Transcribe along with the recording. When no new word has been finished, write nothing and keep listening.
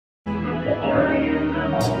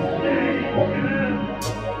They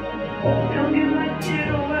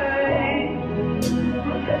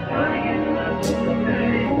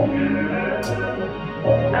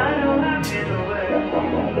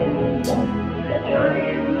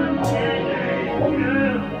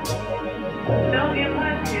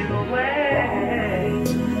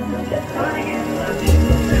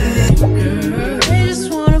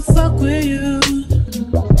just wanna fuck with you,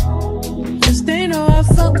 'cause they know I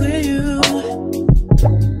fuck with you.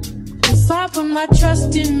 If I put my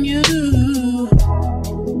trust in you,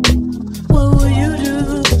 what will you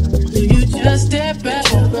do? Will you just step back?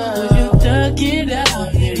 Will you duck it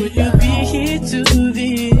out? Will you be here to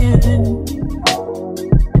the end?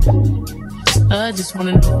 I just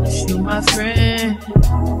wanna know if you my friend.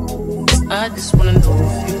 I just wanna know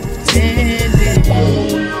if you pretending.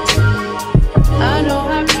 I know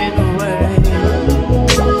I've been away.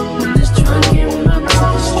 I'm just trying to get my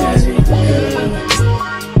mind straight.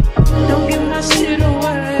 Don't give my shit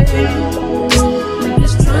away. I'm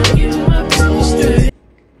just trying to get my mind straight.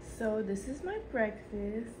 So this is my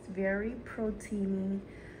breakfast, very proteiny.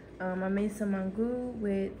 I made some mango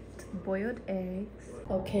with boiled eggs.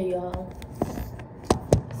 Okay, y'all.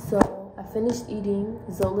 So I finished eating.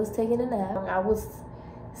 Zola's taking a nap. I was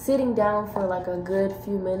sitting down for like a good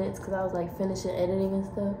few minutes because I was like finishing editing and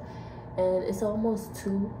stuff, and it's almost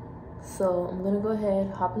 2, so I'm gonna go ahead,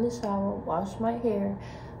 hop in the shower, wash my hair,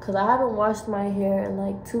 because I haven't washed my hair in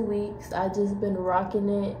like 2 weeks. I just been rocking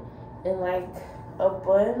it in like a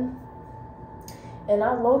bun, and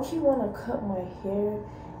I low-key want to cut my hair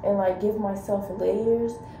and like give myself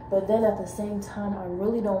layers, but then at the same time I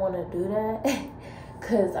really don't want to do that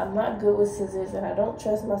because I'm not good with scissors and I don't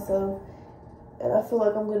trust myself. And I feel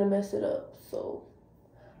like I'm gonna mess it up. So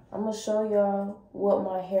I'm gonna show y'all what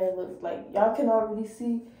my hair looks like. Y'all can already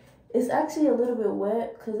see it's actually a little bit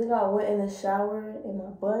wet because it got wet in the shower in my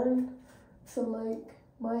bun. So like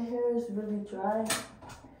my hair is really dry.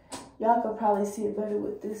 Y'all could probably see it better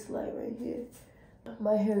with this light right here.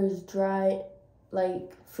 My hair is dry,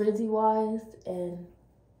 like frizzy wise and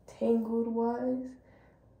tangled wise,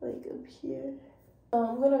 like up here. So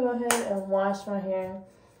I'm gonna go ahead and wash my hair.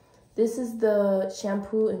 This is the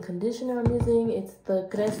shampoo and conditioner I'm using. It's the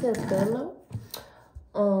Crece Pelo.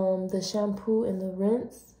 The shampoo and the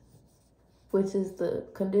rinse, which is the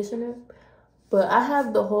conditioner. But I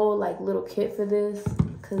have the whole like little kit for this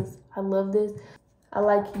because I love this. I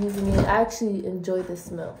like using it. I actually enjoy the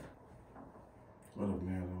smell. What up,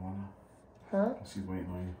 Marijuana? Huh? She's waiting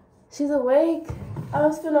on you. She's awake? I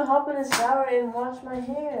was gonna hop in the shower and wash my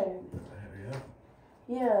hair. Hurry up.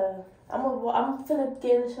 Yeah. I'm finna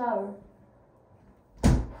get in the shower.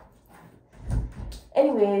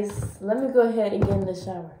 Anyways, let me go ahead and get in the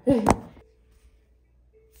shower.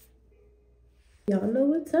 Y'all know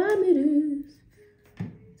what time it is.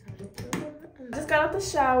 Just got out the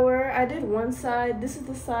shower. I did one side. This is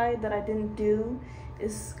the side that I didn't do.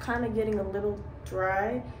 It's kind of getting a little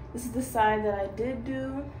dry. This is the side that I did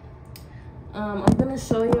do. I'm gonna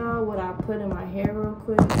show y'all what I put in my hair real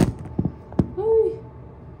quick. Ooh.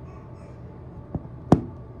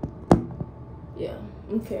 Yeah,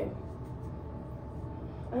 okay.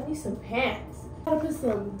 I need some pants. I gotta put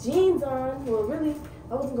some jeans on. Well, really,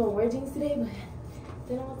 I wasn't gonna wear jeans today, but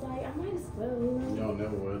then I was like, I might as well, you know? You don't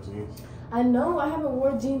never wear jeans. I know, I haven't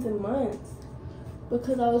worn jeans in months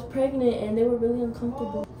because I was pregnant and they were really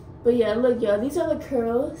uncomfortable. But yeah, look, y'all, these are the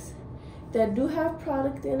curls that do have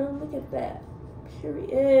product in them. Look at that,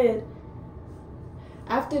 period.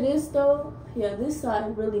 After this though, yeah, this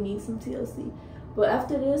side really needs some TLC. But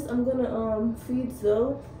after this, I'm gonna feed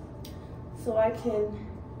Zoe so I can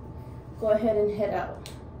go ahead and head out.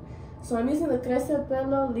 So I'm using the Crece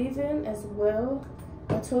Pelo leave-in as well.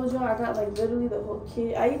 I told y'all I got like literally the whole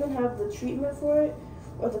kit. I even have the treatment for it,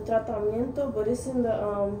 or the tratamiento, but it's in the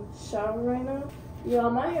shower right now. Y'all,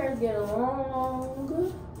 my hair is getting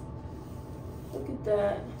long. Look at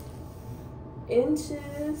that.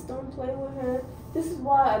 Inches, don't play with her. This is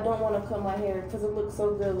why I don't want to cut my hair, because it looks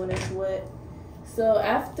so good when it's wet. So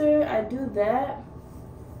after I do that,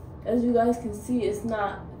 as you guys can see, it's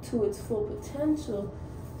not to its full potential.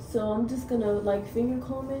 So I'm just gonna like finger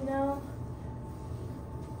comb it now.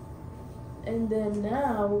 And then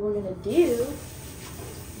now what we're gonna do,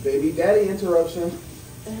 Baby daddy interruption.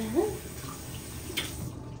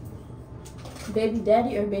 Baby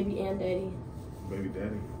daddy or baby and daddy? Baby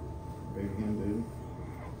daddy. Baby and daddy.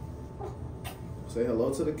 Say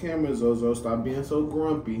hello to the camera, Zozo. Stop being so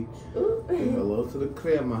grumpy. Ooh. Say hello to the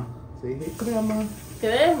crema. Say hey, crema.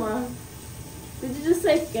 Crema. Did you just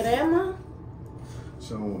say crema? She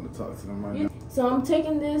don't want to talk to them right now. So I'm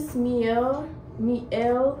taking this Miel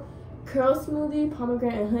curl smoothie,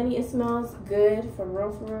 pomegranate and honey. It smells good, for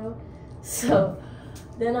real. So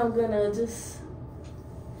then I'm gonna just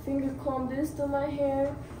finger comb this through my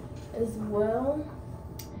hair as well,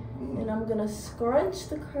 and I'm gonna scrunch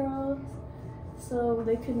the curls so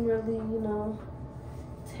they can really, you know,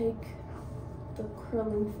 take the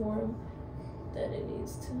curling form that it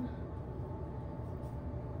needs to.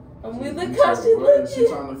 Look how she looking. She's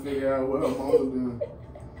trying to figure out what her mama doing.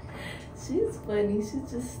 She's funny.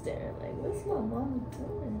 She's just staring like, what's my mama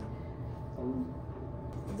doing?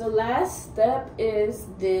 The last step is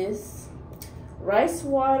this rice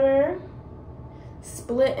water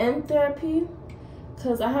split end therapy,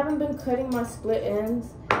 because I haven't been cutting my split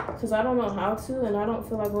ends because I don't know how to, and I don't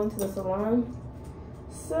feel like going to the salon.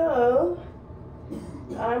 So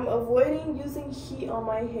I'm avoiding using heat on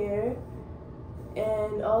my hair,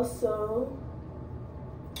 and also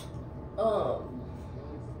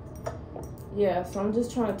yeah, so I'm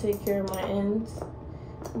just trying to take care of my ends,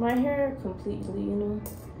 my hair completely, you know.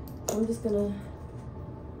 I'm just gonna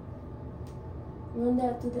run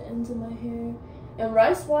that through the ends of my hair. And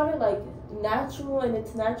rice water, like natural in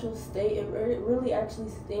its natural state, it really actually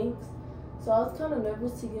stinks. So I was kind of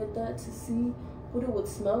nervous to get that to see what it would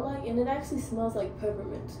smell like, and it actually smells like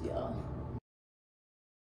peppermint, y'all.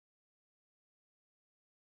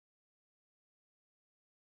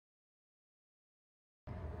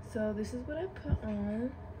 So this is what I put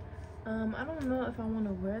on. I don't know if I want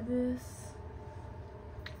to wear this.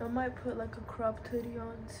 I might put like a cropped hoodie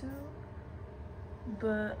on too.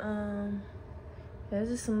 But there's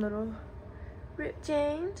just some little ripped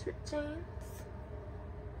jeans.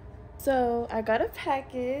 So I got a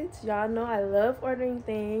package. Y'all know I love ordering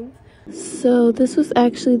things. So this was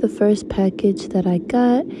actually the first package that I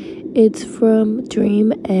got. It's from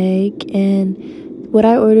Dreamegg, and what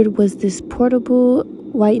I ordered was this portable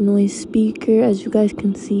white noise speaker. As you guys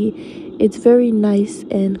can see, it's very nice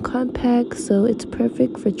and compact, so it's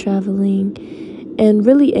perfect for traveling and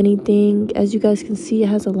really anything. As you guys can see, it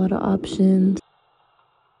has a lot of options.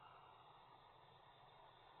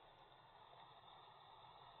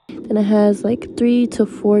 Then it has like 3 to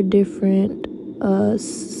 4 different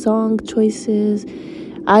song choices.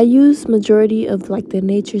 I use majority of like the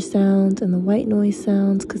nature sounds and the white noise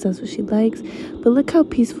sounds because that's what she likes. But look how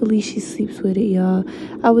peacefully she sleeps with it, y'all.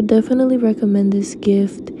 I would definitely recommend this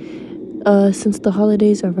gift since the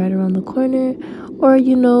holidays are right around the corner. Or,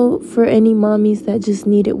 you know, for any mommies that just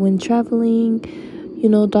need it when traveling, you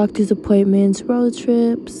know, doctor's appointments, road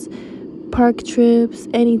trips, park trips,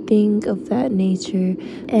 anything of that nature.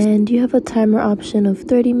 And you have a timer option of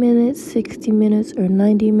 30 minutes, 60 minutes, or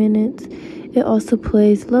 90 minutes. It also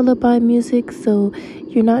plays lullaby music, so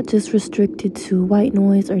you're not just restricted to white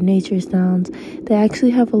noise or nature sounds. They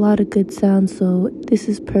actually have a lot of good sounds, so this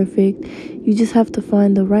is perfect. You just have to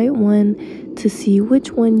find the right one to see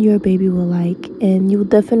which one your baby will like, and you will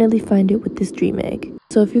definitely find it with this Dreamegg.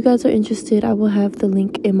 So if you guys are interested, I will have the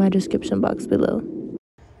link in my description box below.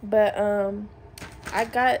 But I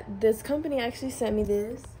got this company actually sent me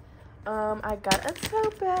this. I got a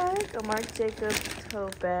tote bag, a Marc Jacobs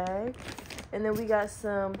tote bag. And then we got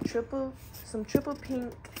some triple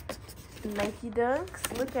pink Nike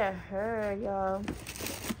Dunks. Look at her, y'all.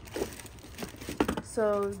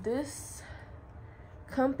 So this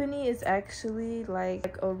company is actually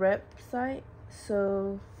like a rep site.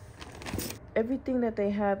 So everything that they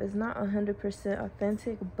have is not 100%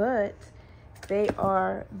 authentic, but they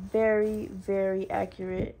are very, very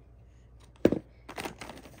accurate.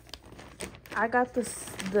 I got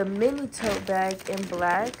the mini tote bag in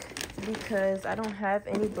black because I don't have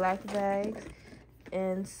any black bags,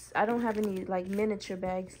 and I don't have any like miniature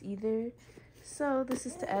bags either. So this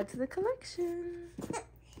is to add to the collection.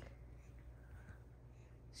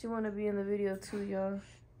 She want to be in the video too, y'all.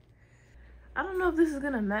 I don't know if this is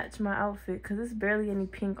gonna match my outfit because there's barely any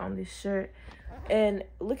pink on this shirt. And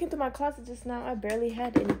looking through my closet just now, I barely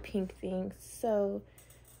had any pink things. So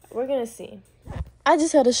we're gonna see. I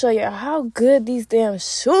just had to show you how good these damn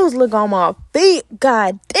shoes look on my feet.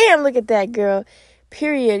 God damn, look at that, girl.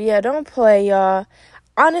 Period. Yeah, don't play, y'all.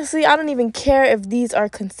 Honestly, I don't even care if these are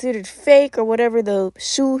considered fake or whatever the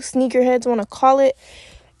sneakerheads want to call it.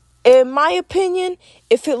 In my opinion,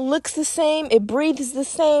 if it looks the same, it breathes the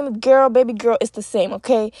same, girl, baby girl, it's the same,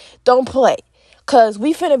 okay? Don't play. Because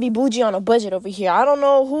we finna be bougie on a budget over here. I don't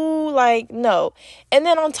know who, like, no. And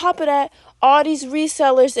then on top of that, all these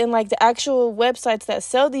resellers and, like, the actual websites that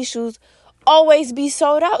sell these shoes always be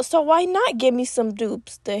sold out. So why not give me some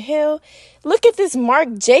dupes? The hell? Look at this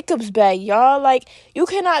Marc Jacobs bag, y'all. Like, you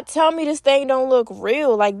cannot tell me this thing don't look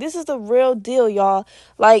real. Like, this is the real deal, y'all.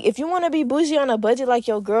 Like, if you want to be bougie on a budget like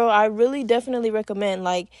your girl, I really definitely recommend,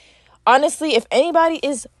 like, honestly, if anybody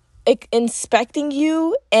is inspecting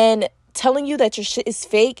you and telling you that your shit is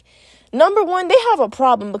fake, number one, they have a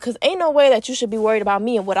problem, because ain't no way that you should be worried about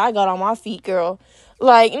me and what I got on my feet, girl.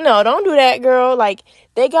 Like, no, don't do that, girl. Like,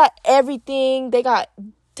 they got everything. They got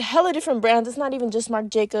hella different brands. It's not even just Marc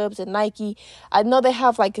Jacobs and Nike. I know they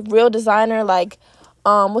have, like, real designer, like,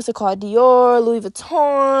 what's it called? Dior, Louis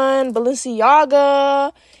Vuitton,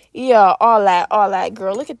 Balenciaga. Yeah, all that,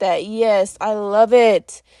 girl. Look at that. Yes, I love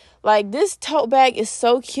it. Like, this tote bag is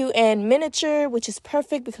so cute and miniature, which is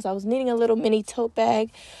perfect because I was needing a little mini tote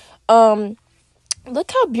bag.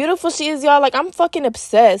 Look how beautiful she is, y'all. Like, I'm fucking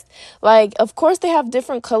obsessed. Like, of course, they have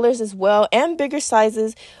different colors as well and bigger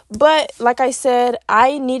sizes. But, like I said,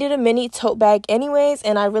 I needed a mini tote bag anyways,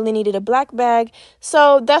 and I really needed a black bag.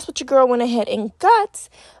 So, that's what your girl went ahead and got.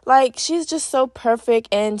 Like, she's just so perfect,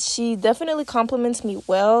 and she definitely compliments me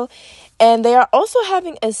well. And they are also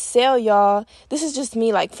having a sale, y'all. This is just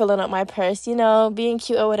me, like, filling up my purse, you know, being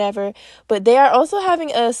cute or whatever. But they are also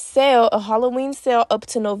having a sale, a Halloween sale up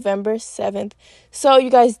to November 7th. So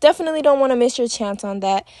you guys definitely don't want to miss your chance on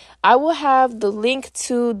that. I will have the link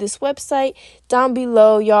to this website down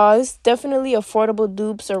below, y'all. It's definitely affordable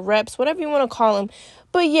dupes or reps, whatever you want to call them.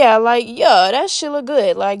 But yeah, like, yeah, that shit look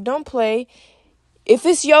good. Like, don't play. If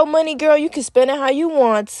it's your money, girl, you can spend it how you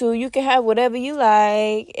want to. You can have whatever you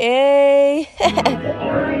like. Hey.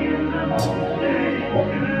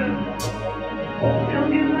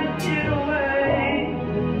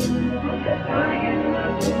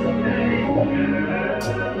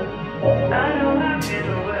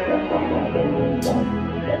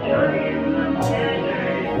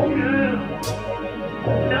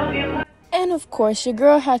 And of course, your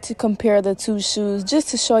girl had to compare the two shoes just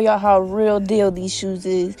to show y'all how real deal these shoes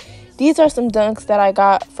is. These are some Dunks that I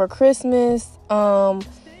got for Christmas.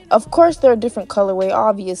 Of course, they're a different colorway.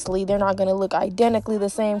 Obviously, they're not going to look identically the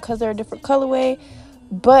same because they're a different colorway.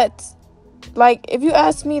 But, like, if you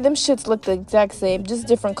ask me, them shits look the exact same. Just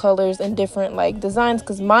different colors and different, like, designs.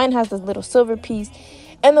 Because mine has this little silver piece.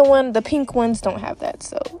 And the pink ones don't have that.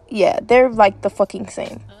 So, yeah, they're, like, the fucking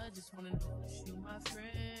same.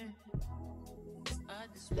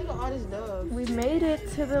 Look at all this love. We made it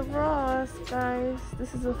to the Ross, guys.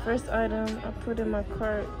 This is the first item I put in my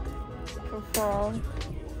cart for fall.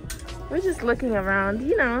 We're just looking around,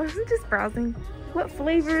 you know, I'm just browsing. What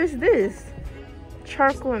flavor is this?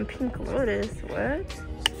 Charcoal and pink lotus. What?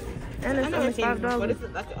 And it's only $5. But it's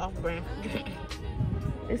like an off-brand.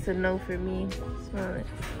 It's a no for me. Smell it.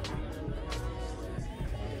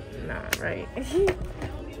 Nah, right.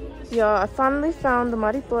 Y'all, I finally found the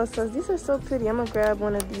mariposas. These are so pretty. I'm gonna grab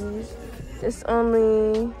one of these. It's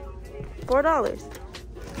only $4.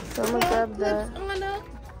 So I'm gonna grab that.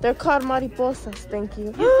 They're called mariposas. Thank you.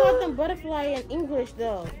 You called them butterfly in English,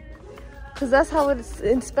 though. Because that's how it's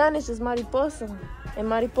in Spanish is mariposa. And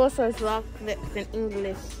mariposa is Block lips in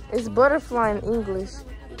English. It's butterfly in English.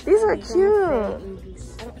 These are cute.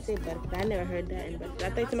 I don't say butterfly. I never heard that in butterfly. I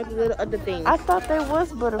thought you talking about the little other things. I thought they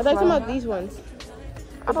was I butterfly. thought you talking about these ones.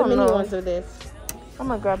 I don't the mini know. ones are this. I'm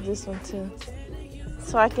gonna grab this one too,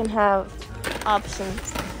 so I can have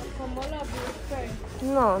options.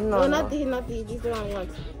 No, Not these. These are the wrong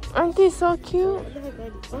ones. Aren't these so cute?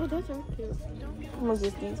 Oh, those are cute. I'm gonna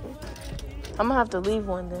get these ones. I'm gonna have to leave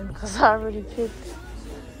one then, because I already picked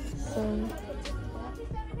some.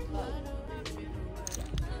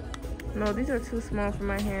 No, these are too small for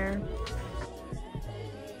my hair.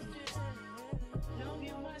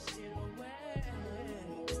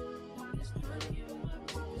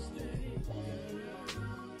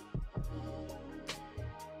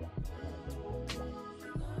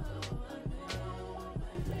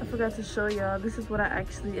 I forgot to show y'all. This is what I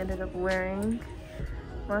actually ended up wearing.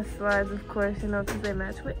 My slides, of course, you know, because they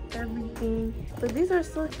match with everything. But these are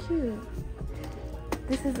so cute.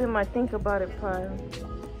 This is in my think about it pile.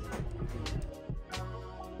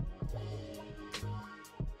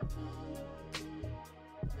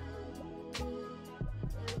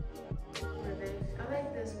 I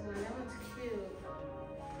like this one. That one's cute.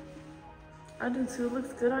 I do too. It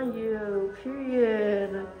looks good on you.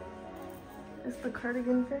 Period. It's the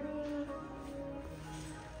cardigan for me.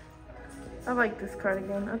 I like this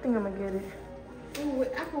cardigan. I think I'm gonna get it. Ooh,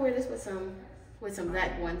 I can wear this with some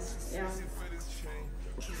black ones. Yeah.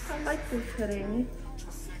 I like this hoodie.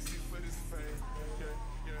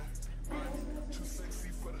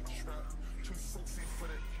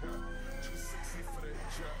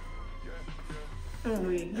 Oh,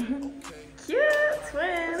 wait. Cute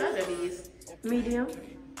twins. What are these? Medium.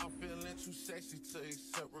 I'm feeling too sexy to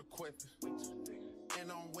accept requests.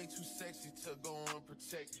 And I'm way too sexy to go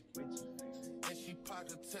unprotected. And she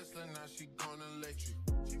popped a Tesla, now she gonna let you.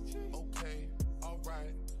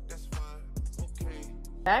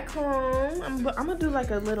 Back home, I'm gonna do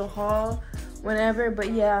like a little haul whenever,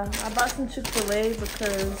 but yeah, I bought some Chick-fil-A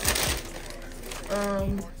because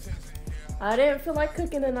I didn't feel like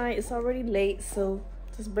cooking tonight. It's already late, so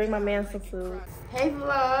just bring my man some food. Hey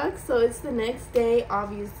vlog, so it's the next day,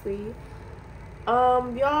 obviously.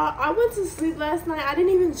 Y'all, I went to sleep last night. I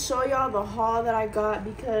didn't even show y'all the haul that I got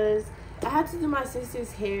because I had to do my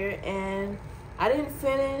sister's hair and I didn't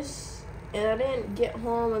finish and I didn't get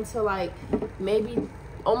home until like maybe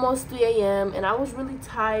almost 3 a.m. and I was really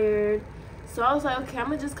tired. So I was like, okay, I'm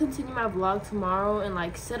gonna just continue my vlog tomorrow and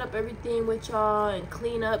like set up everything with y'all and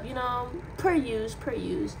clean up, you know, per use.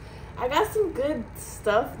 I got some good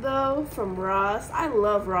stuff though from Ross. I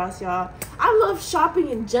love Ross, y'all. I love shopping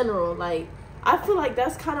in general. Like, I feel like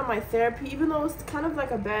that's kind of my therapy, even though it's kind of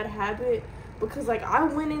like a bad habit because like I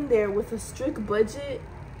went in there with a strict budget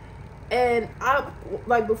and I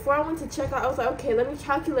like before I went to check out, I was like, okay, let me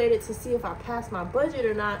calculate it to see if I passed my budget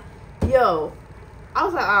or not. Yo, I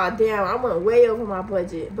was like, ah, damn, I went way over my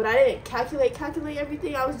budget. But I didn't calculate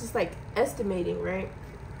everything. I was just like estimating, right?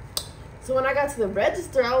 So when I got to the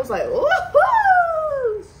register, I was like,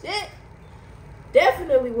 woohoo, shit.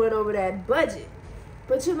 Definitely went over that budget.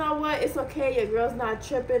 But you know what? It's okay. Your girl's not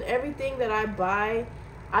tripping. Everything that I buy,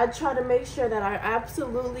 I try to make sure that I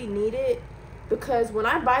absolutely need it. Because when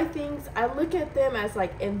I buy things, I look at them as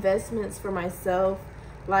like investments for myself.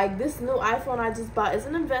 Like this new iPhone I just bought is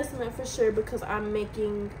an investment for sure because I'm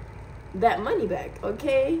making that money back,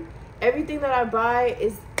 okay? Everything that I buy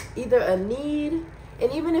is either a need,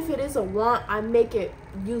 and even if it is a want, I make it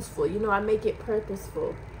useful, you know, I make it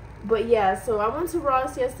purposeful. But yeah, so I went to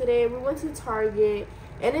Ross yesterday, we went to Target,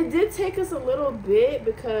 and it did take us a little bit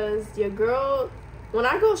because your girl, when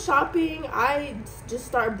I go shopping, I just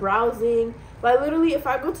start browsing. Like literally, if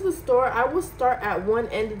I go to the store, I will start at one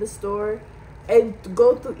end of the store and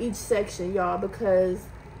go through each section, y'all, because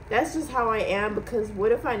that's just how I am. Because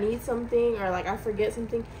what if I need something or like I forget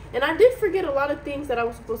something? And I did forget a lot of things that I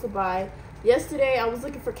was supposed to buy. Yesterday, I was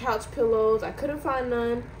looking for couch pillows. I couldn't find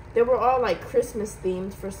none. They were all like Christmas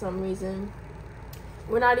themed for some reason.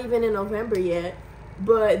 We're not even in November yet.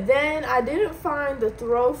 But then I didn't find the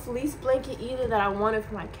throw fleece blanket either that I wanted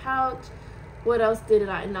for my couch. What else did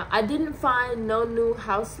I not? I didn't find no new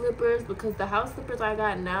house slippers because the house slippers I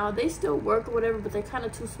got now, they still work or whatever, but they're kind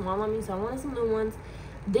of too small on me, so I wanted some new ones.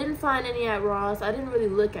 Didn't find any at Ross. I didn't really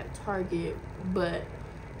look at Target, but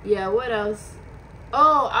yeah, what else?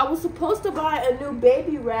 Oh, I was supposed to buy a new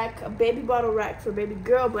baby rack, a baby bottle rack for baby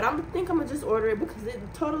girl, but I think I'm gonna just order it because it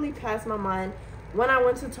totally passed my mind when I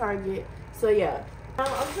went to Target. So yeah,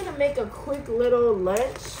 I'm gonna make a quick little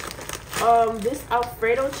lunch. This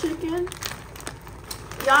Alfredo chicken.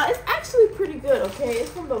 Y'all, it's actually pretty good, okay?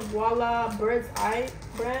 It's from the Voila Bird's Eye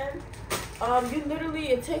brand. You literally,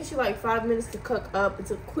 it takes you like 5 minutes to cook up.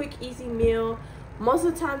 It's a quick, easy meal. Most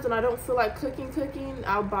of the times when I don't feel like cooking,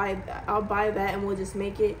 I'll buy that and we'll just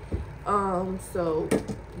make it. So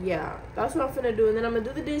yeah, that's what I'm finna do. And then I'm gonna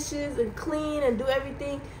do the dishes and clean and do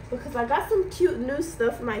everything because I got some cute new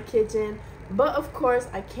stuff in my kitchen. But of course,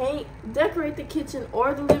 I can't decorate the kitchen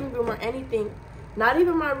or the living room or anything, not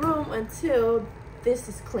even my room, until this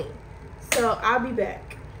is clean. So I'll be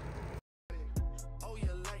back. Oh,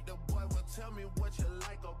 you like the boy, well tell me what you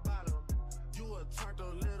like about him. You a turned a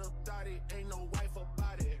little thotty, ain't no wife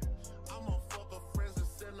about it. I'ma fuck her friends and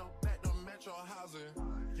send them back to Metro housing.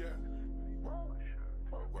 Yeah.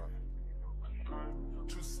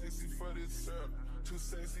 Too sexy for this syrup, too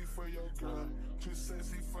sexy for your girl, too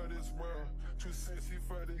sexy for this world, too sexy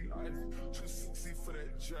for the life, too sexy for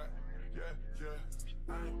that jack. Yeah.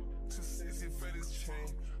 I'm too sexy for this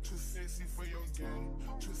chain, too sexy for your game,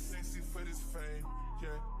 too sexy for this fame.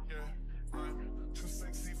 Yeah. I'm too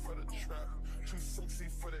sexy for the trap, too sexy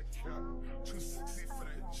for that cap, too sexy for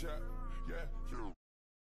that jack. Yeah.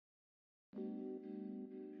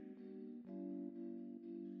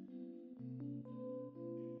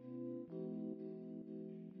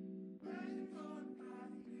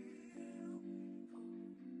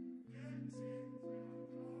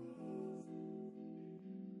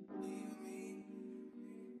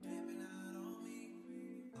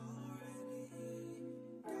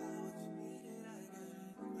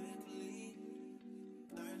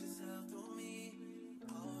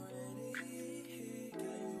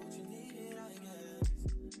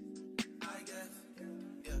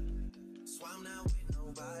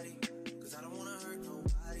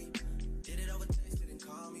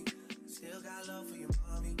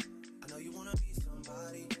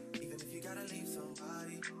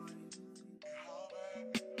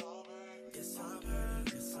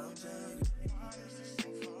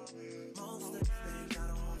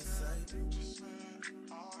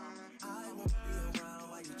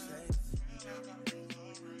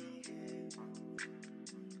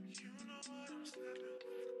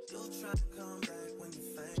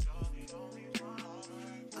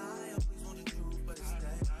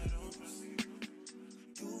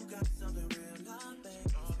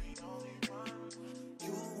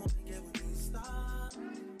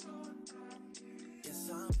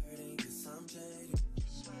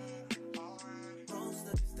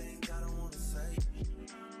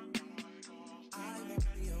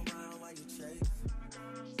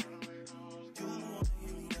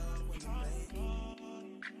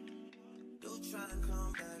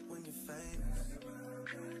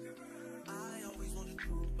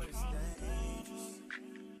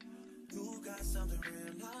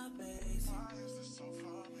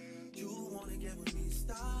 shit when you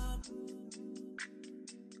stop.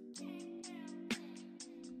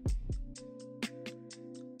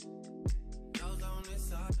 Those on this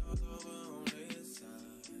side, those over on this side.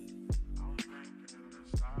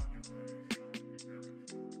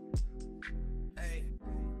 Hey,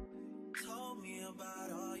 told me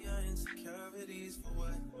about all your insecurities for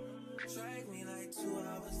what? Drag me like 2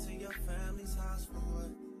 hours to your family's house for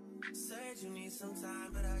what? Said you need some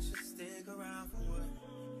time, but I should stick around for what?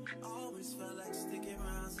 Always felt like sticking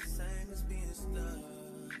around's the same as being stuck.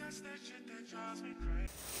 That's that shit that drives me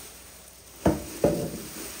crazy.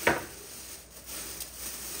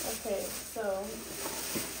 Okay, so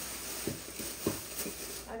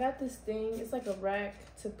I got this thing. It's like a rack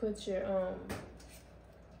to put your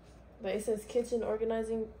like it says kitchen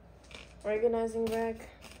organizing rack,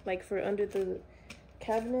 like for under the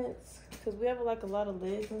cabinets, because we have like a lot of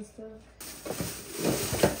lids and stuff.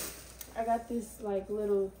 I got this like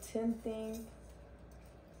little tin thing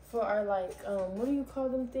for our like what do you call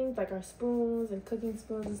them things, like our spoons and cooking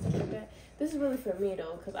spoons and stuff like that. This is really for me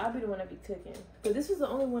though, because I'll be the one that be cooking. But this was the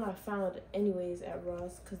only one I found anyways at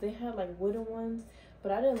Ross, because they had like wooden ones,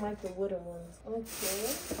 but I didn't like the wooden ones.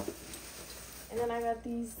 Okay, and then I got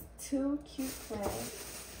these 2 cute plants.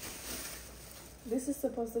 This is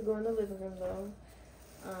supposed to go in the living room though.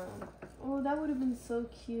 Oh, that would have been so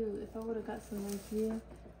cute if I would have got some right here.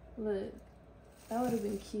 Look, that would have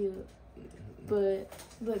been cute. But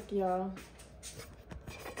look, y'all,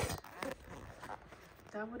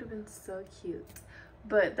 that would have been so cute.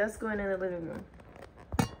 But that's going in the living room.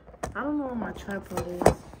 I don't know where my tripod is.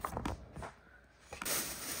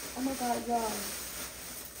 Oh my god, y'all,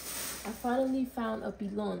 I finally found a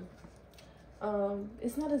pilon.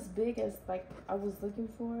 It's not as big as like I was looking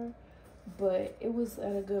for, but it was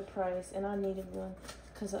at a good price and I needed one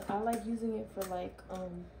because I like using it for like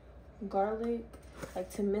garlic, like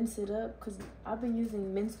to mince it up, because I've been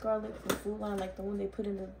using minced garlic from Food Line, like the one they put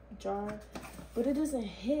in the jar, but it doesn't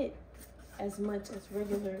hit as much as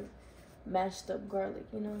regular mashed up garlic,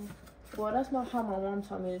 you know. Well, that's how my mom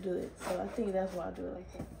taught me to do it, so I think that's why I do it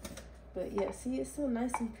like that. But yeah, see, it's so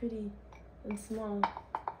nice and pretty and small.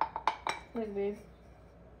 Look, babe.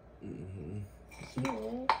 Cute,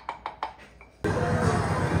 right?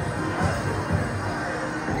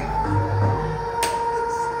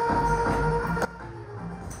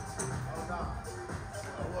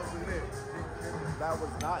 That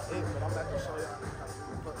was not it, but I'm about to show y'all.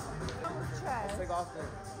 Let's take off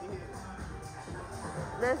there.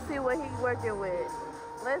 Let's see what he's working with.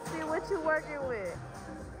 Let's see what you're working with.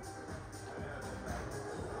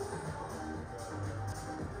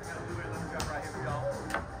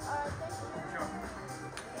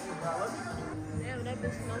 Damn, that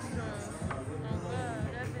bitch smells strong. Oh god,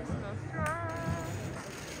 that bitch smells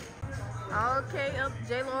strong. Okay, up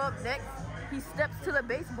J-Lo up next. He steps to the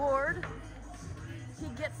baseboard. He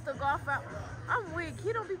gets the golf out. I'm weak.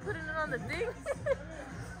 He don't be putting it on the thing.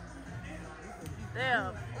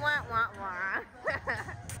 Damn. Wah, wah, wah.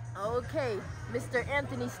 Okay, Mr.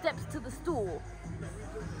 Anthony steps to the stool.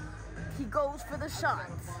 He goes for the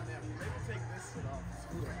shots.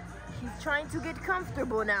 He's trying to get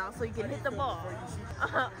comfortable now so he can hit the ball.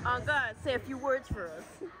 Oh God, say a few words for us.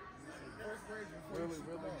 Really?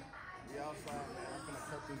 We outside, man. I'm gonna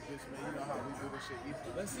cut this bitch, man. You know how we do this shit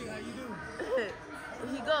easy. Let's see how you do.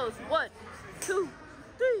 He goes 1, 2,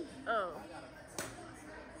 3. Oh.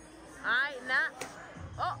 Alright, now.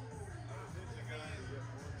 Oh.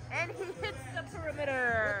 And he hits the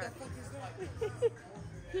perimeter.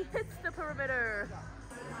 He hits the perimeter.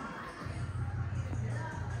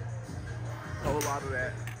 Whole lot of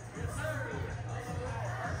that.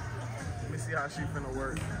 Let me see how she finna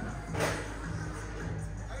work.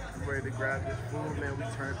 Ready to grab this food, man. We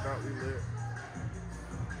turned up, we lit.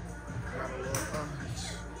 Got a little,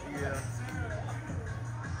 yeah.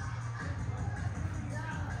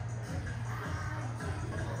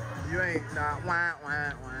 You ain't not wah.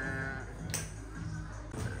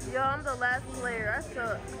 Yo, I'm the last player. I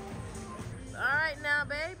suck. All right, now,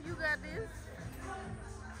 babe, you got this.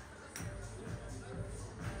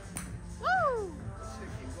 Woo!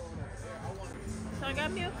 So I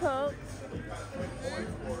got me a Coke.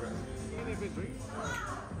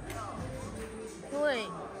 Wait.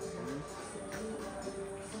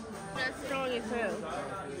 That's strong as hell.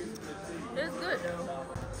 It's good though.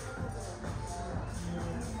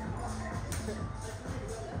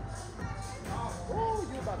 Oh,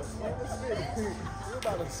 you about to swing the stick. You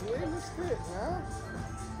about to swing the stick, man.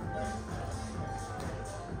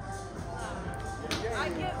 I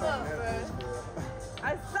give up, bro. I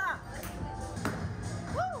suck.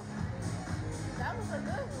 Woo! That was a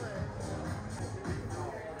good one.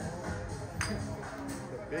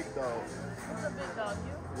 big dog. Who's a big dog?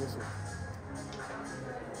 You? This one.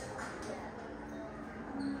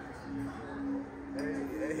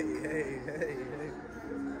 Hey.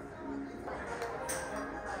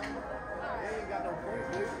 I ain't got no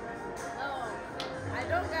point, dude. No, I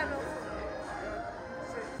don't got no.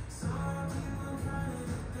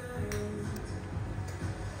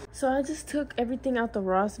 So I just took everything out the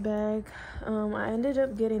Ross bag. I ended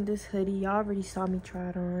up getting this hoodie. Y'all already saw me try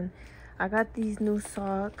it on. I got these new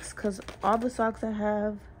socks because all the socks I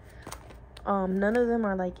have, none of them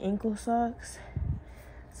are like ankle socks.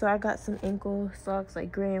 So I got some ankle socks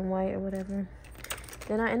like gray and white or whatever.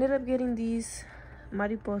 Then I ended up getting these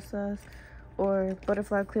mariposas or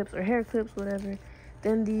butterfly clips or hair clips, whatever.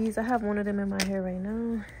 Then these, I have one of them in my hair right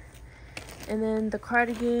now. And then the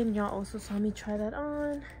cardigan, y'all also saw me try that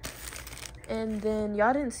on. And then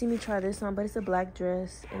y'all didn't see me try this on, but it's a black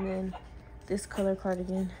dress. And then this color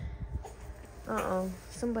cardigan.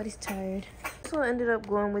 Somebody's tired. So I ended up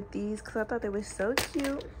going with these because I thought they were so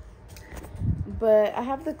cute. But I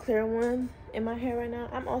have the clear one in my hair right now.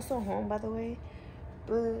 I'm also home, by the way.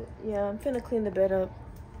 But yeah, I'm finna clean the bed up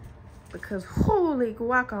because holy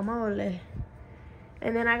guacamole.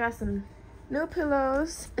 And then I got some new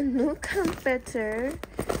pillows, a new comforter,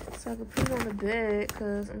 so I can put it on the bed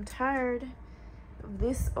because I'm tired of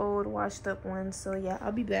this old washed up one. So yeah,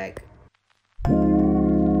 I'll be back.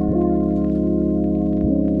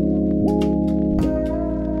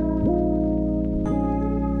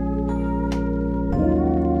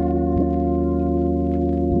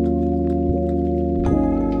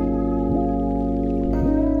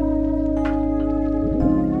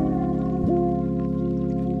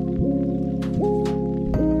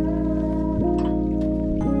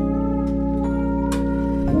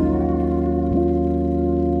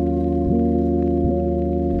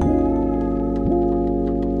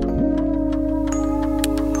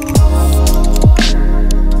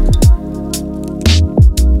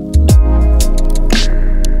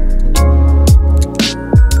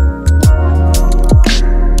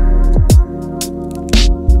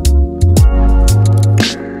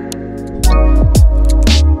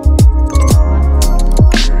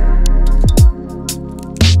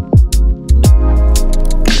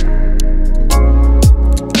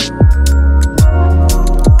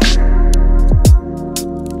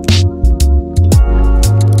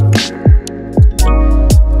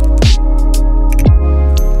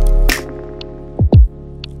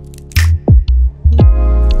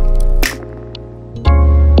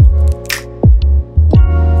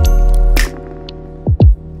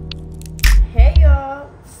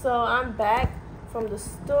 From the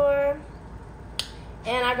store,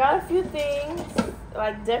 and I got a few things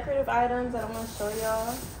like decorative items that I want to show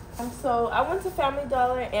y'all. So I went to Family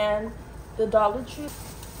Dollar and the Dollar Tree.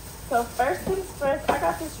 So first things first, I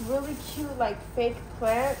got this really cute like fake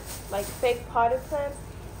plant, like fake potted plants,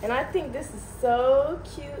 and I think this is so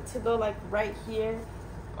cute to go like right here.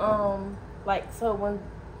 Like so when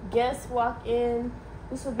guests walk in,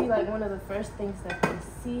 this will be like one of the first things that they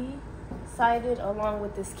see. Sighted along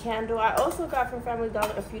with this candle I also got from Family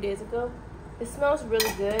Dollar a few days ago. It smells really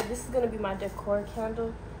good. This is gonna be my decor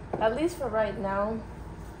candle, at least for right now.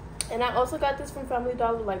 And I also got this from Family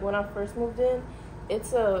Dollar like when I first moved in.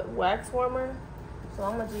 It's a wax warmer, so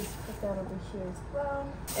I'm gonna just put that over here as well.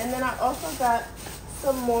 And then I also got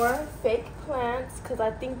some more fake plants because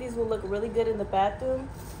I think these will look really good in the bathroom.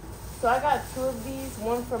 So I got two of these,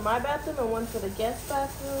 one for my bathroom and one for the guest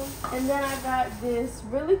bathroom. And then I got this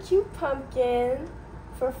really cute pumpkin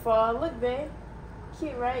for fall. Look, babe.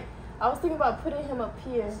 Cute, right? I was thinking about putting him up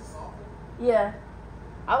here. Yeah.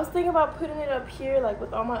 I was thinking about putting it up here, like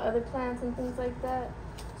with all my other plants and things like that.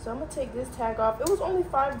 So I'm going to take this tag off. It was only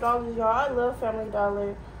 $5, y'all. I love Family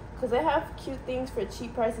Dollar because they have cute things for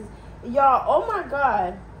cheap prices. Y'all, oh my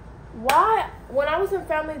God. Why? When I was in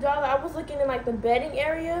Family Dollar, I was looking in like the bedding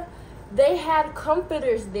area. They had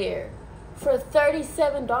comforters there for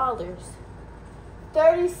 $37.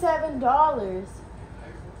 $37.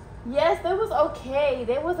 Yes, they was okay.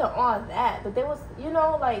 They wasn't on that, but they was, you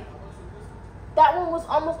know, like that one was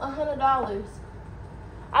almost $100.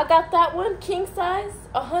 I got that one king size,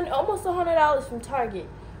 almost $100 from Target.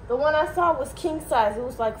 The one I saw was king size. It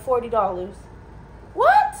was like $40.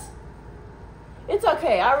 What? It's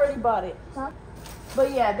okay. I already bought it. Huh?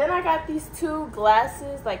 But yeah, then I got these two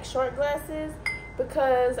glasses, like short glasses,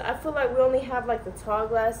 because I feel like we only have like the tall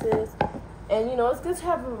glasses. And you know, it's good to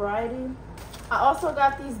have variety. I also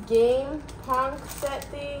got these game pong set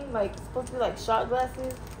thing, like supposed to be like shot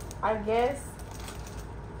glasses, I guess.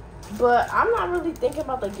 But I'm not really thinking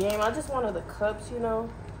about the game. I just wanted the cups, you know.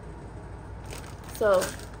 So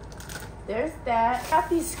there's that. Got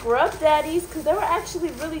these scrub daddies because they were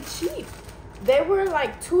actually really cheap. They were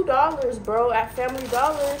like $2, bro, at Family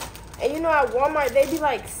Dollar. And you know, at Walmart, they'd be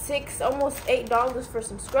like $6, almost $8 for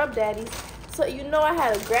some scrub daddies. So you know I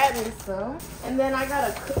had to grab me some. And then I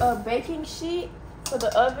got a baking sheet for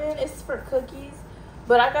the oven. It's for cookies.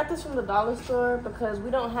 But I got this from the dollar store because we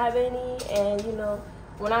don't have any. And you know,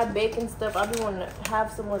 when I bake and stuff, I be wanting to have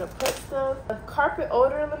somewhere to put stuff. A carpet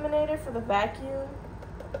odor eliminator for the vacuum.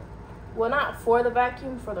 Well, not for the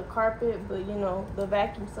vacuum, for the carpet, but you know, the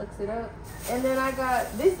vacuum sucks it up. And then I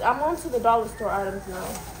got this, I'm on to the dollar store items now.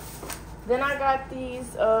 Then I got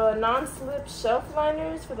these non-slip shelf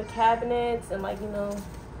liners for the cabinets and like, you know,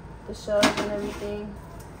 the shelves and everything.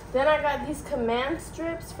 Then I got these command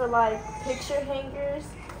strips for like picture hangers.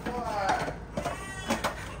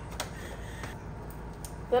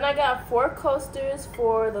 Then I got 4 coasters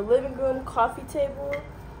for the living room coffee table.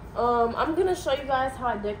 I'm gonna show you guys how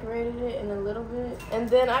I decorated it in a little bit. And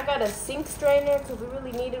then I got a sink strainer because we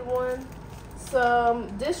really needed one.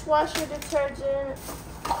 Some dishwasher detergent.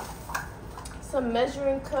 Some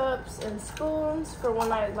measuring cups and spoons for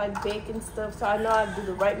when I like bake and stuff, so I know I do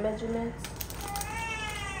the right measurements.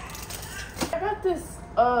 I got this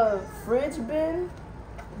fridge bin,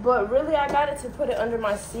 but really I got it to put it under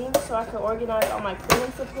my sink so I can organize all my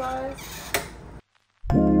cleaning supplies.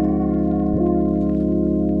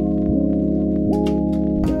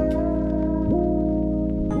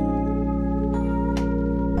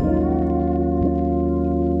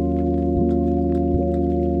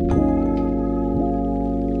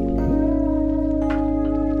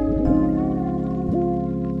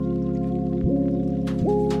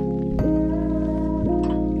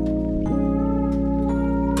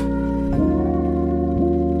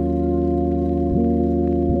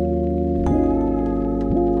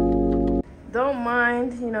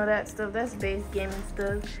 You know, that stuff, that's base gaming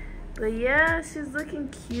stuff. But yeah, she's looking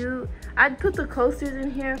cute. I'd put the coasters in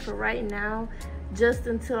here for right now, just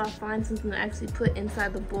until I find something to actually put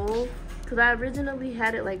inside the bowl, because I originally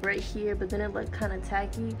had it like right here, but then it looked kind of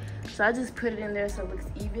tacky, so I just put it in there so it looks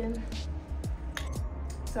even.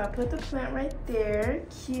 So I put the plant right there.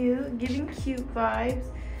 Cute, giving cute vibes.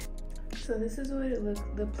 So this is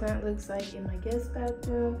what the plant looks like in my guest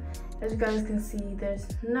bathroom. As you guys can see, there's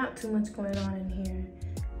not too much going on in here.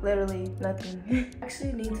 Literally nothing. I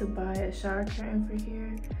actually need to buy a shower curtain for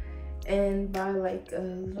here and buy like a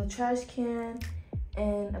little trash can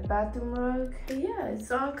and a bathroom rug. But yeah, it's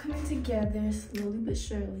all coming together slowly but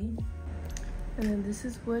surely. And then this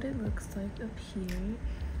is what it looks like up here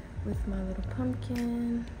with my little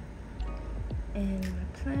pumpkin and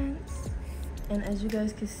my plants. And as you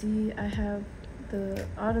guys can see, I have the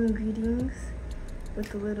autumn greetings with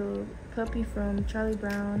the little puppy from Charlie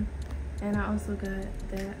Brown. And I also got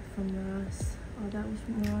that from Ross. Oh, that was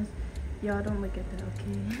from Ross. Y'all don't look at that,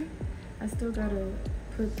 okay? I still gotta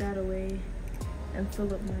put that away and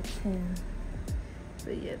fill up my tin.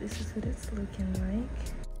 But yeah, this is what it's looking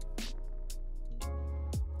like.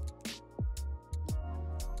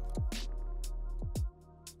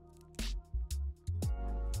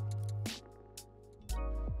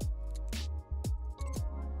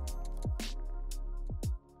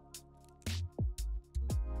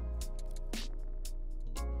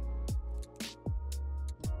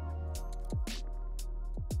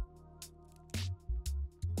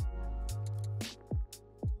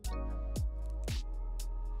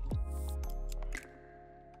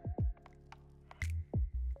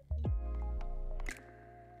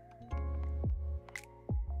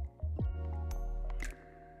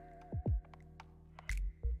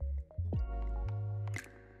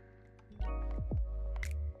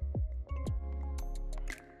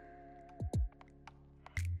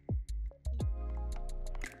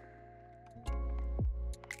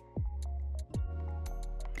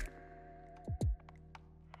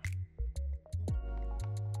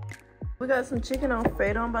 We got some chicken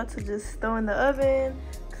Alfredo I'm about to just throw in the oven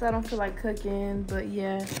because I don't feel like cooking. But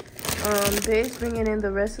yeah, Babe's bringing in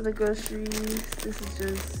the rest of the groceries. This is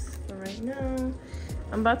just for right now.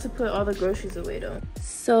 I'm about to put all the groceries away though.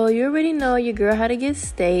 So you already know your girl how to get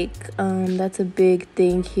steak. That's a big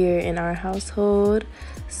thing here in our household.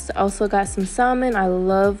 Also got some salmon. I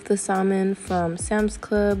love the salmon from Sam's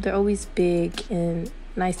Club. They're always big and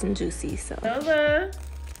nice and juicy. So ZOLA.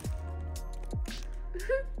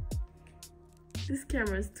 This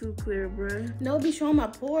camera is too clear, bruh. No, be showing my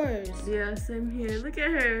pores. Yeah, same here. Look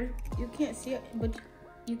at her. You can't see it, but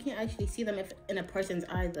you can't actually see them if in a person's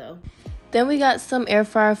eye, though. Then we got some air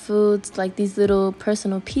fryer foods, like these little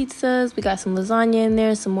personal pizzas. We got some lasagna in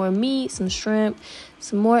there, some more meat, some shrimp,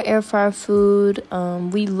 some more air fryer food.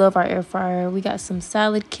 We love our air fryer. We got some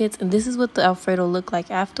salad kits, and this is what the Alfredo looked like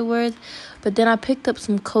afterwards. But then I picked up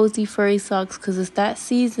some cozy furry socks because it's that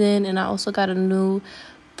season, and I also got a new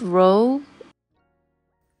throw.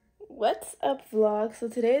 What's up, vlog? So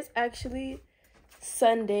today is actually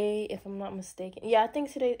Sunday, if I'm not mistaken. Yeah, I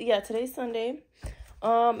think today's Sunday.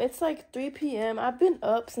 It's like 3 p.m. I've been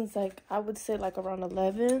up since like I would say like around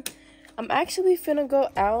 11. I'm actually finna go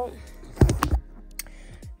out.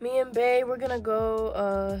 Me and Bae, we're gonna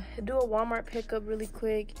go do a Walmart pickup really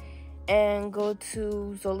quick and go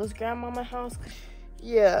to Zola's grandmama's house.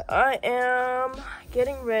 Yeah, I am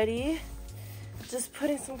getting ready. Just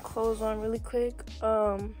putting some clothes on really quick.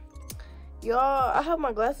 Y'all, I have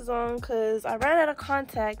my glasses on because I ran out of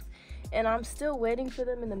contacts and I'm still waiting for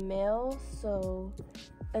them in the mail. So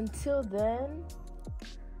until then,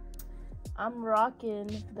 I'm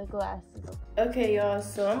rocking the glasses. Okay, y'all,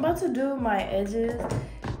 so I'm about to do my edges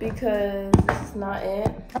because this is not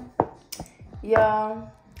it.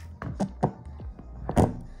 Y'all.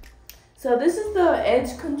 So this is the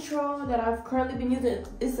edge control that I've currently been using.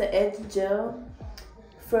 It's an edge gel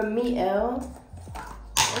from Miel.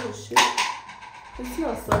 Oh shit. It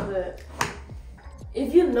smells so good.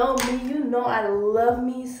 If you know me, you know I love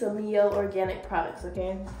me some Miel organic products,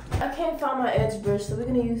 okay? I can't find my edge brush, so we're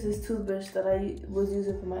gonna use this toothbrush that I was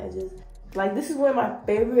using for my edges. Like, this is one of my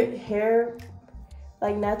favorite hair,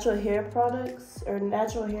 like natural hair products or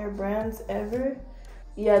natural hair brands ever.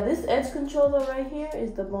 Yeah, this edge controller right here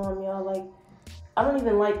is the bomb, y'all. Like, I don't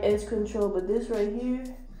even like edge control, but this right here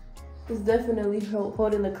is definitely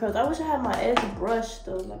holding the curls. I wish I had my edge brush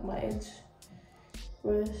though, like my edge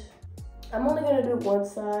brush. I'm only gonna do one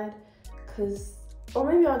side, or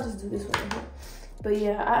maybe I'll just do this one right here. But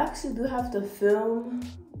yeah, I actually do have to film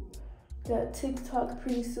that TikTok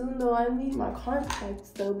pretty soon though. I need my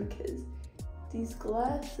contacts though because these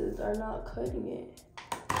glasses are not cutting it.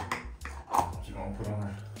 What you gonna put on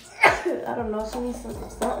her? I don't know, she needs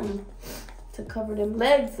something to cover them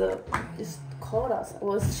legs up. It's cold outside,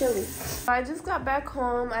 well it's chilly. I just got back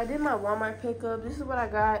home, I did my Walmart pickup. This is what I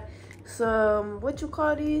got. Some, what you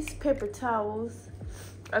call these? Paper towels.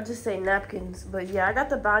 I'll just say napkins. But yeah, I got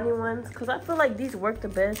the Bounty ones because I feel like these work the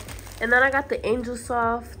best. And then I got the Angel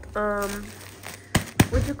Soft,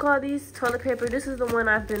 what you call these? Toilet paper. This is the one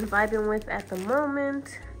I've been vibing with at the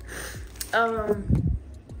moment.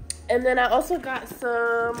 And then I also got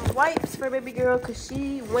some wipes for baby girl because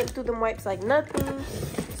she went through them wipes like nothing.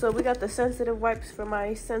 So we got the sensitive wipes for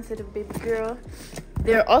my sensitive baby girl.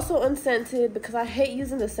 They're also unscented because I hate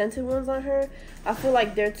using the scented ones on her. I feel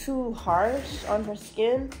like they're too harsh on her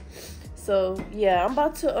skin. So yeah, I'm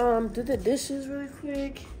about to do the dishes really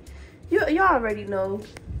quick. Y'all already know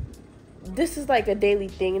this is like a daily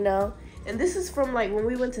thing now. And this is from like when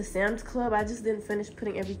we went to Sam's Club. I just didn't finish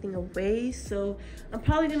putting everything away. So I'm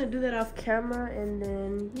probably gonna do that off camera, and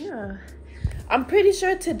then yeah. I'm pretty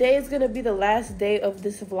sure today is gonna be the last day of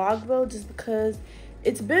this vlog though, just because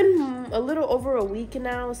it's been a little over a week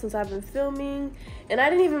now since I've been filming, and I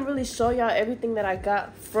didn't even really show y'all everything that I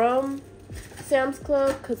got from Sam's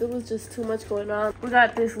Club because it was just too much going on. We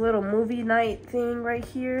got this little movie night thing right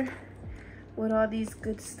here with all these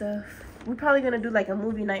good stuff. We're probably gonna do like a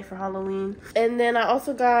movie night for Halloween. And then I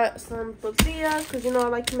also got some tortillas because you know I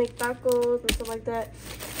like to make tacos and stuff like that.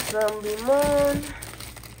 Some limon,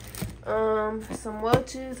 some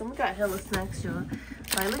Welch's, and we got hella snacks, y'all.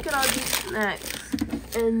 Like, look at all these snacks.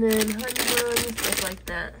 And then honey buns, stuff like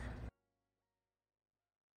that.